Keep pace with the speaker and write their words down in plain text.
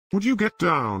Would you get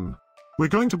down? We're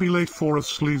going to be late for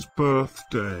Asly's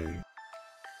birthday.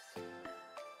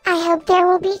 I hope there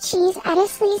will be cheese at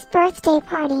Asly's birthday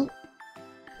party.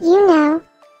 You know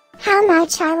how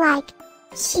much I like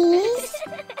cheese.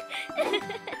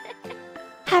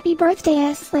 Happy birthday,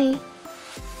 Asly.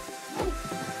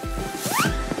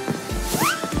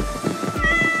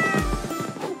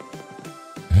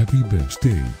 Happy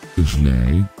birthday,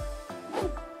 Asly.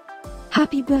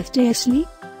 Happy birthday, Asly.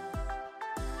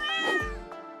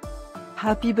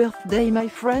 Happy birthday, my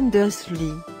friend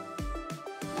Asly.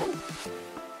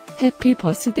 Happy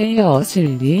birthday,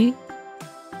 Asly.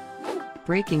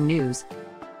 Breaking news.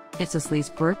 It's Asly's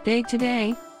birthday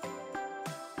today.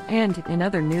 And in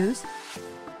other news,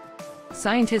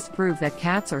 scientists prove that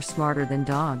cats are smarter than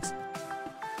dogs.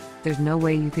 There's no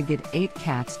way you could get 8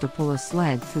 cats to pull a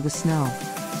sled through the snow.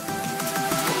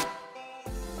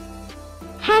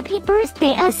 Happy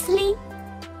birthday, Asly.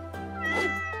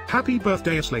 Happy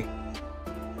birthday, Asly.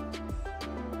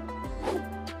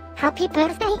 Happy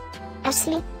birthday,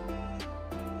 Asly.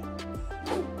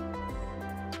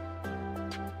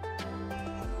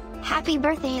 Happy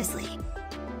birthday, Asly.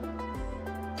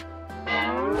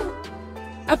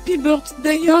 Happy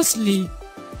birthday, Asly.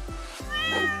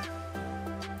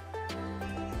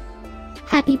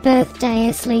 Happy birthday,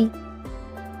 Asly.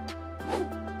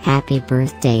 Happy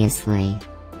birthday, Asly.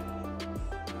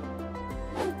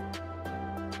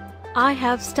 I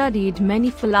have studied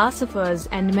many philosophers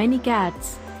and many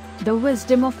cats. The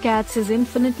wisdom of cats is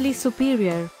infinitely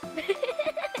superior.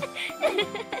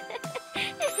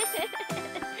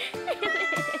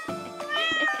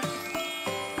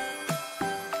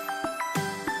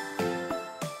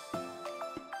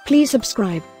 Please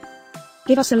subscribe,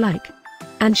 give us a like,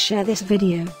 and share this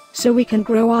video, so we can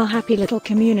grow our happy little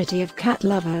community of cat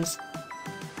lovers.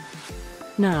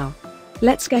 Now,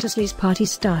 let's get Asly's party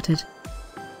started.